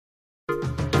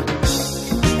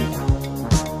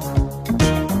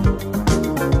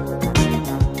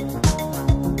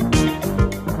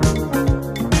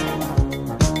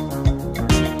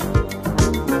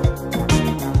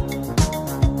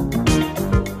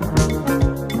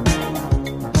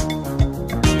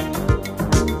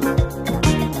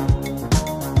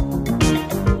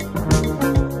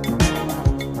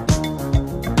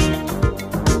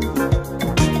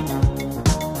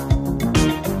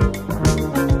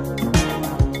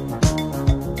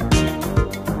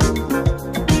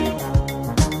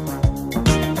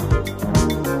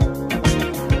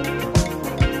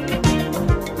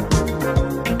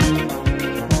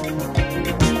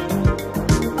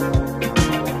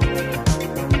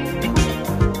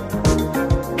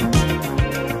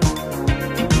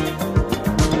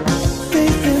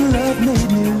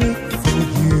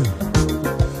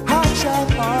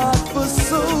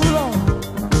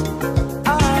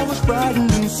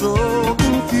so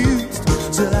confused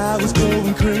till I was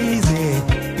going crazy.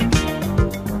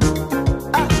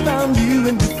 I found you,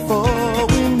 and before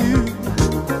we knew,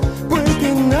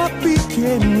 breaking up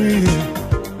became real.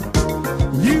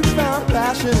 You found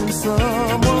passion in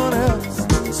someone else.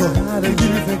 So how do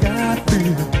you think I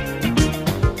feel?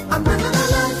 I'm living a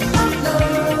life of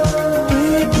love,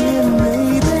 thinking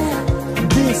maybe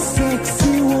this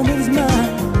sexy woman's mine.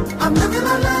 I'm living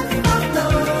a life of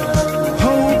love,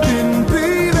 hoping,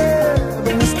 baby,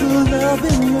 there's still love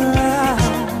in your eyes.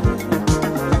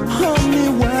 Honey,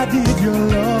 why did your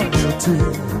loyalty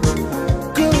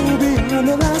go beyond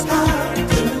the last time? How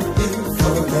could you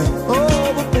forget all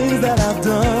the things that I've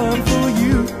done for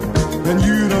you, and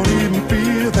you don't even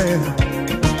feel that?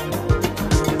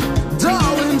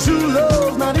 Darling, true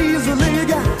love's not easily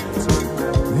got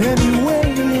anyway.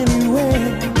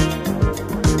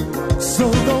 So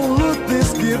don't look this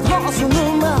gift horse in the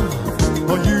mouth,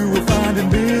 or you will find it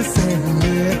missing.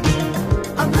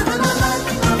 I'm living a life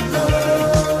of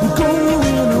love,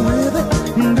 going with it,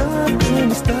 and I'm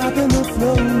gonna stop in the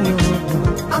flow.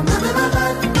 I'm living a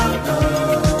life of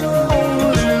love,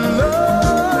 only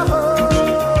love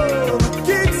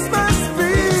keeps my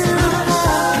spirit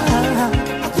high.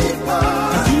 I keep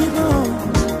on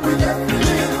with every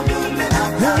little movement I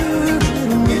got.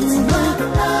 It's my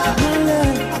life.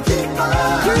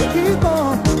 I keep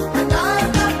on, and I've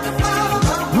got to follow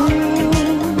my heart.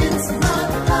 It's my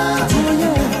life. Oh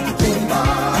yeah, I keep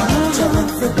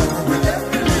on with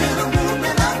every little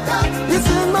movement I got. It's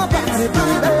in my body,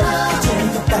 baby.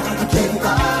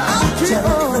 I keep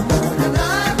on, and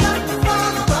I've got to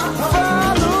follow my heart.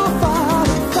 Follow.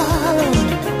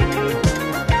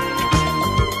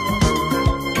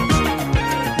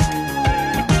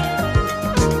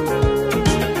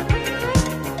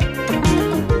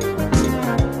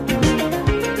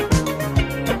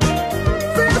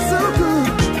 Feels so good.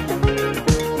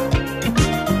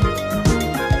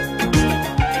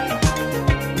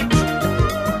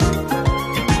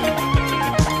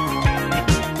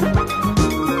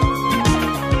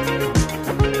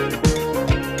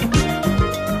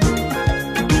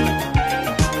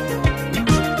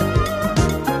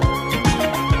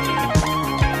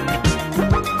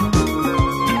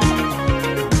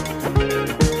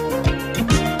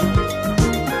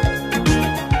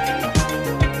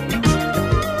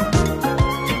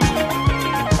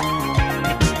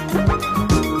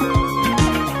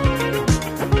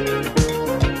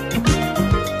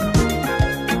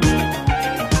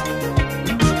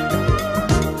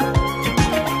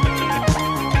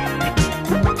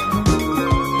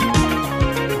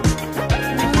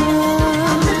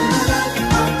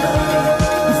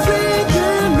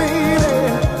 Thinking maybe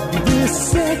this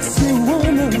sexy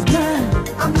woman's mine.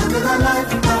 I'm living a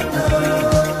life of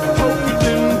love,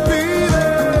 hoping, baby,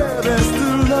 there's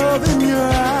still love in your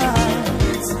eyes.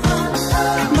 It's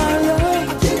my love.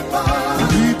 I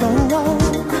keep on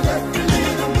with every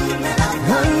little movement I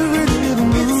got. Every little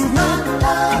movement.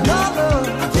 My love.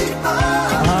 I keep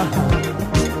on,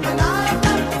 and I've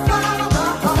got to follow my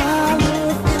heart.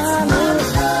 It's my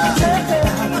love.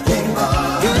 I keep on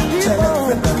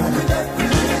with every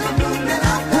little movement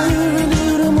I got. Every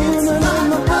little movement on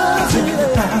my body.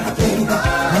 I keep on,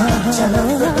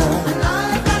 and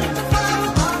I've got to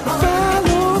follow my heart.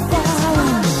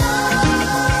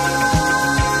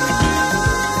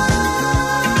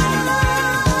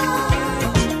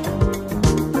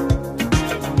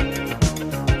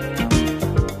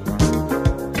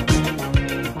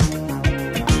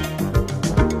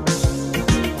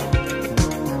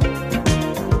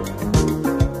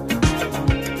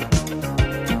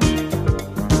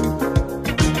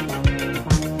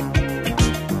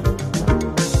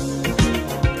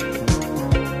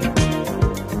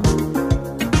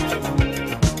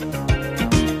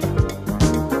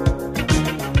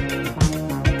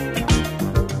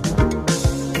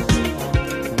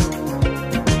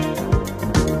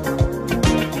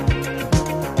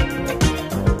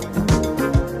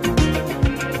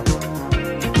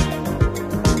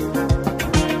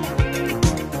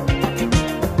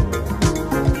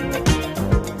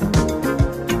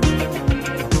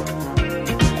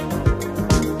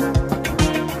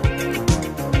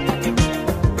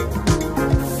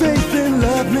 Faith in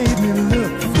love made me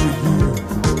look for you.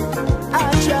 I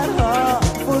tried hard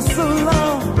for so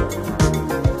long.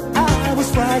 I was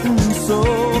frightened and so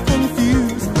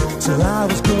confused till I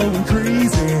was going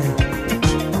crazy.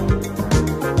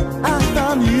 I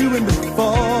found you, and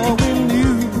before we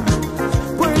knew,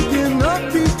 breaking up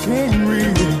became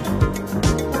real.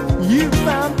 You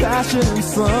found passion in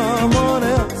someone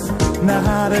else. Now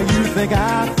how do you think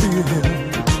I feel?